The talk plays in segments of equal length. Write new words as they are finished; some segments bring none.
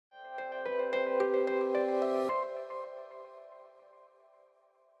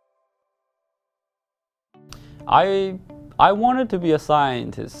I wanted to be a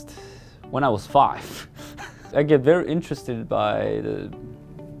scientist when I was 5. I get very interested by the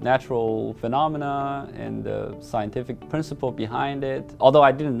natural phenomena and the scientific principle behind it. Although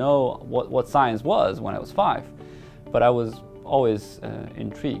I didn't know what science was when I was 5, but I was always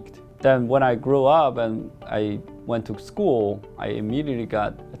intrigued. Then when I grew up and I went to school, I immediately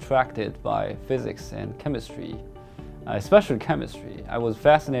got attracted by physics and chemistry, especially chemistry. I was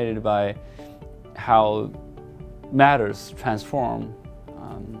fascinated by how matters transform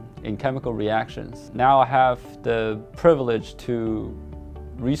in chemical reactions. Now I have the privilege to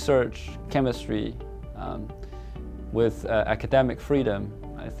research chemistry with academic freedom.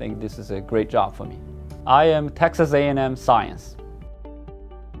 I think this is a great job for me. I am Texas A&M Science.